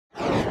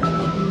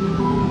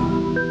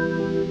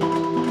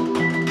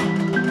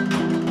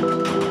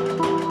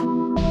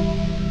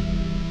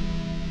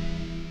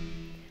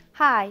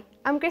Hi,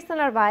 I'm Krystel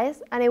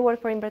Narvaez and I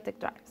work for Invertek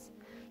drives.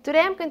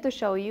 Today I'm going to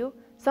show you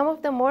some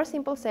of the more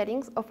simple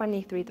settings of an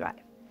E3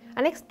 drive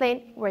and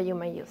explain where you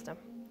may use them.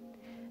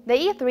 The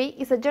E3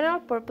 is a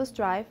general-purpose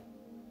drive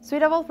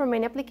suitable for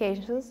many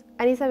applications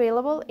and is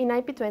available in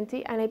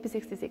IP20 and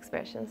IP66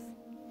 versions.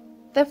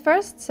 The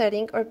first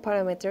setting or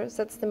parameter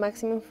sets the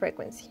maximum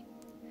frequency.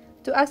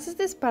 To access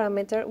this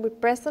parameter, we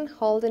press and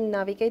hold the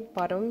Navigate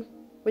button,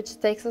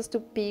 which takes us to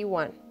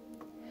P1.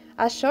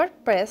 A short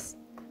press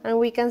and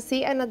we can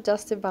see and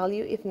adjust the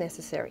value if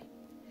necessary.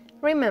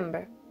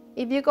 Remember,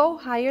 if you go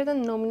higher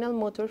than nominal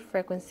motor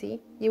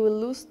frequency, you will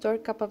lose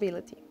torque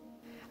capability.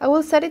 I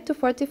will set it to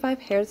 45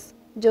 Hz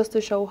just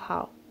to show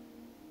how.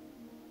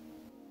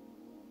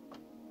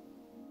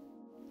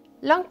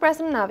 Long press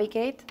and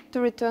navigate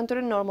to return to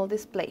the normal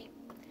display.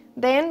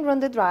 Then run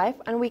the drive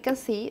and we can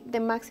see the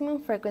maximum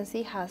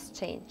frequency has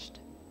changed.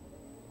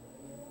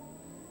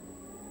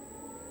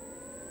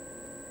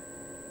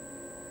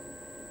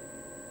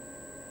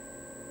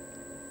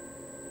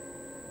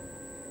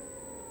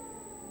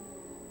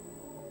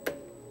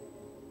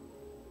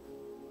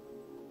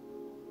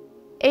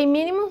 A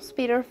minimum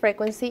speed or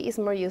frequency is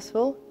more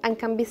useful and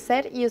can be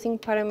set using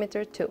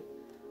parameter 2.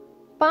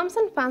 Pumps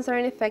and fans are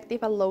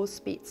ineffective at low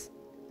speeds,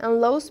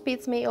 and low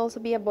speeds may also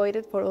be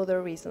avoided for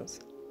other reasons.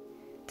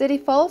 The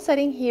default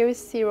setting here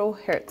is 0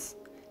 Hz.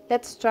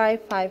 Let's try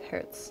 5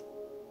 Hz.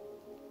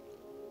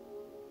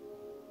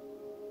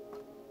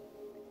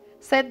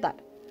 Set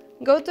that.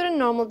 Go to the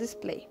normal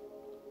display.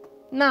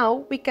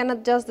 Now we can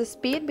adjust the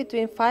speed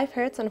between 5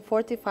 Hz and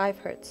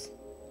 45 Hz.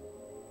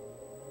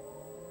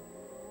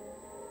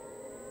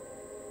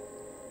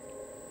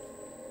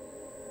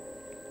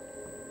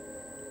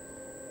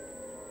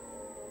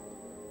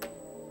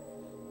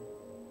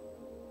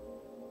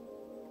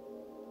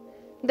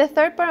 The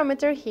third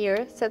parameter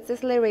here sets the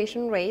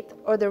acceleration rate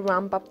or the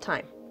ramp-up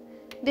time.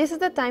 This is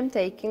the time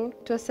taken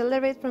to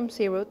accelerate from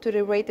 0 to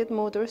the rated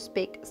motor's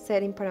peak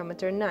set in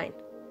parameter 9.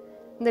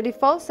 The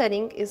default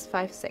setting is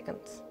 5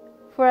 seconds.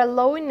 For a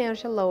low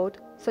inertia load,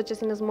 such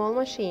as in a small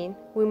machine,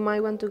 we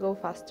might want to go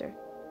faster.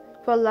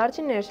 For a large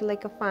inertia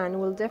like a fan,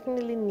 we'll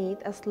definitely need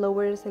a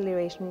slower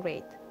acceleration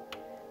rate.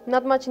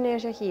 Not much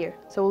inertia here,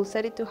 so we'll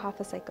set it to half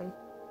a second.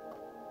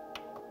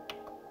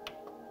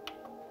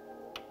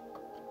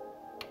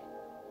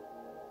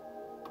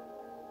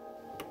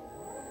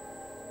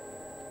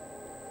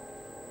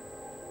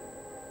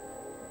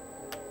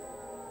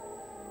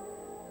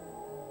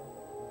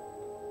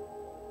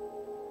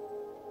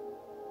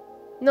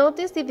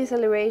 Notice the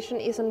deceleration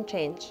is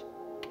unchanged.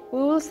 We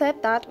will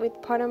set that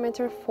with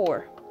parameter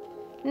 4.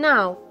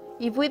 Now,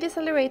 if we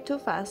decelerate too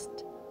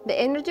fast, the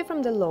energy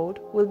from the load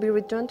will be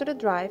returned to the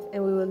drive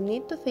and we will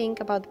need to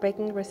think about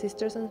breaking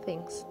resistors and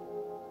things.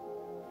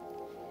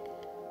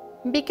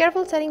 Be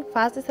careful setting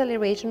fast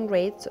deceleration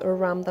rates or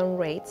ramp down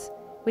rates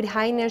with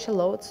high inertia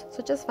loads,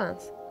 such as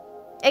fans.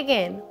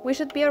 Again, we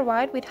should be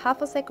alright with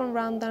half a second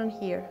ramp down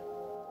here.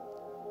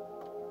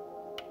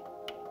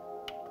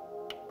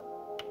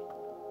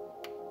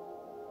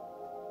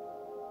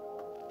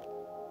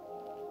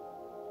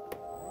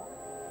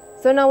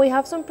 So now we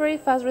have some pretty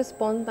fast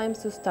response times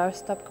to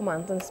start-stop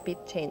commands and speed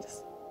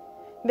changes.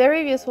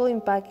 Very useful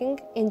in packing,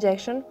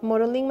 injection,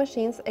 modeling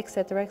machines,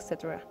 etc.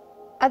 etc.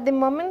 At the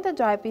moment the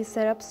drive is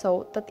set up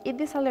so that it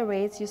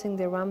decelerates using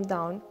the ramp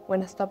down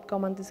when a stop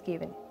command is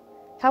given.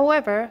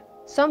 However,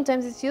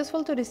 sometimes it's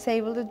useful to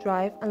disable the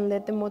drive and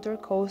let the motor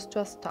coast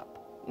to a stop.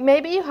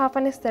 Maybe you have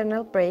an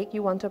external brake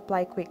you want to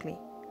apply quickly.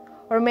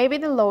 Or maybe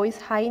the load is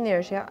high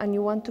inertia and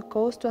you want to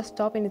coast to a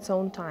stop in its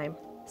own time.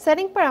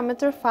 Setting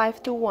parameter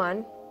 5 to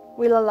 1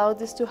 will allow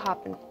this to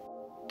happen.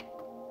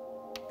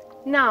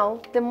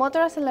 Now, the motor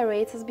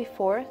accelerates as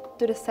before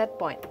to the set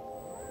point,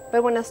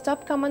 but when a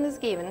stop command is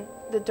given,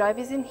 the drive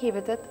is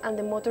inhibited and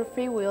the motor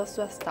freewheels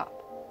to a stop.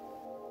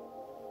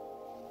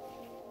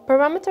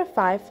 Parameter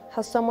 5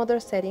 has some other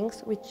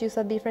settings which use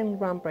a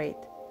different ramp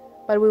rate,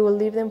 but we will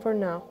leave them for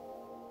now.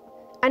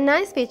 A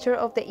nice feature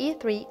of the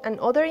E3 and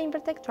other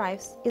Invertek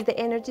drives is the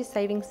energy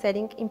saving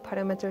setting in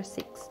parameter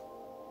 6.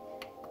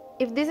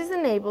 If this is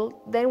enabled,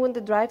 then when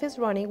the drive is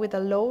running with a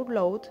low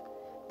load,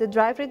 the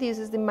drive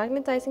reduces the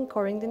magnetizing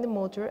current in the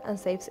motor and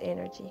saves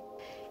energy.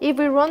 If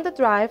we run the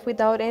drive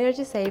without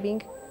energy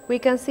saving, we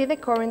can see the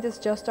current is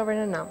just over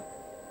an amp.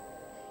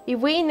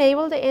 If we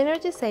enable the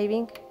energy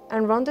saving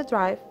and run the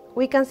drive,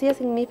 we can see a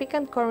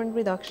significant current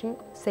reduction,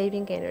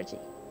 saving energy.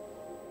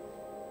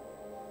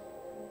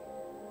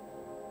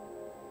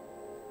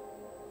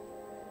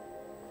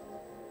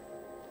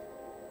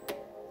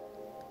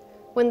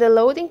 When the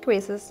load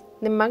increases,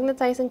 the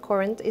magnetizing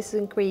current is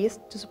increased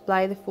to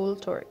supply the full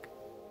torque.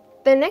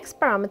 The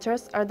next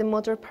parameters are the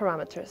motor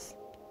parameters.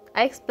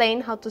 I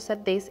explained how to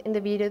set this in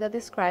the video that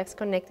describes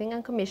connecting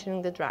and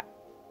commissioning the drive.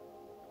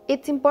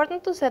 It's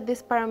important to set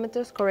these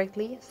parameters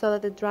correctly so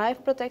that the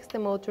drive protects the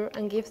motor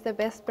and gives the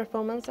best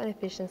performance and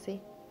efficiency.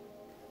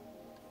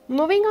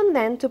 Moving on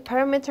then to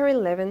parameter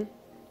 11,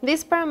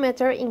 this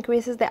parameter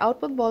increases the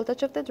output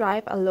voltage of the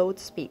drive at low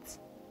speeds.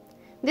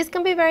 This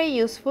can be very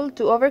useful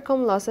to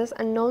overcome losses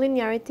and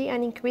nonlinearity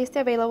and increase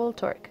the available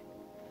torque.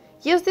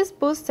 Use this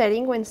boost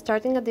setting when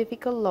starting a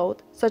difficult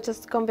load, such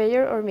as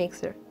conveyor or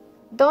mixer.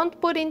 Don't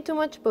put in too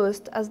much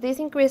boost, as this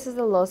increases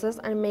the losses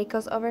and may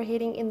cause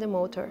overheating in the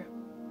motor.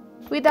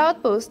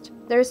 Without boost,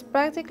 there is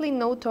practically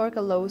no torque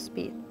at low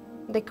speed.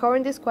 The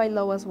current is quite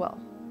low as well.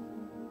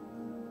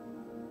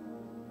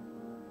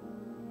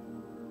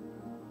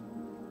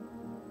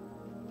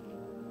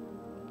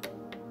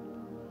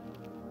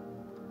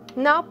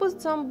 Now put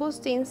some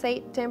boost in,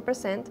 say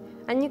 10%,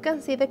 and you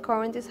can see the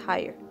current is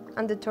higher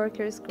and the torque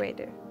is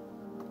greater.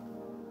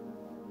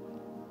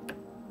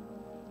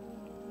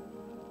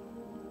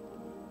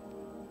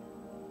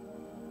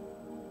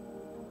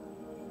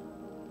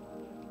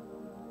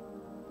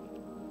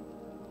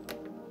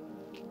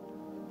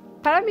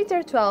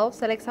 Parameter 12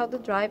 selects how the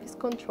drive is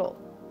controlled.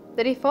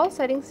 The default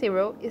setting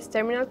 0 is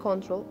terminal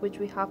control, which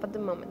we have at the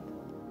moment.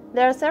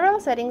 There are several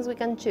settings we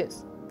can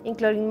choose,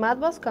 including MAT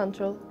bus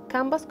control,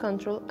 CAN bus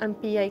control, and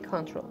PI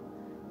control.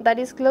 That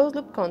is closed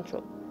loop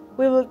control.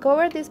 We will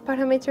cover this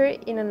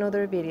parameter in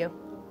another video.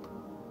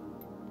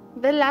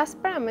 The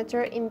last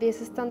parameter in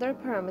these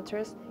standard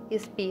parameters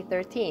is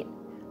P13,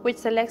 which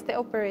selects the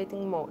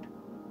operating mode.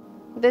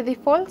 The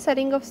default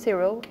setting of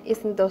 0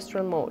 is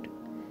industrial mode.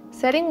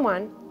 Setting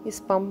 1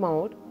 is pump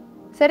mode.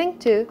 Setting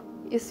 2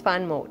 is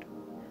fan mode.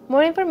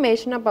 More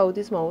information about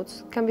these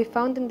modes can be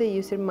found in the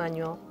user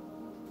manual.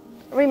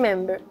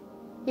 Remember,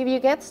 if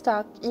you get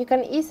stuck, you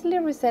can easily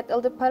reset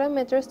all the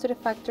parameters to the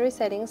factory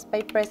settings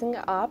by pressing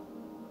up,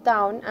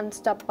 down and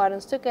stop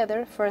buttons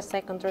together for a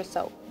second or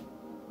so.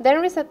 Then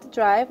reset the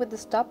drive with the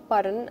stop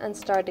button and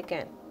start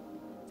again.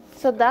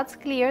 So that's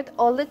cleared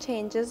all the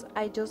changes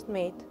I just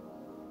made.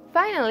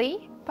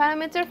 Finally,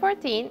 parameter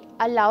 14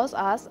 allows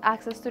us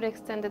access to the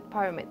extended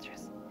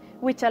parameters,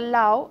 which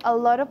allow a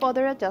lot of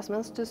other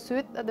adjustments to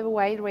suit the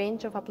wide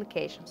range of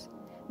applications.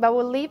 But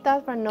we'll leave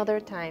that for another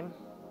time.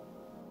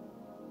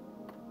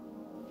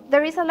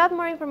 There is a lot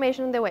more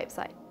information on the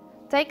website.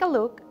 Take a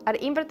look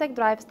at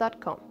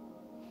invertekdrives.com.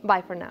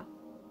 Bye for now.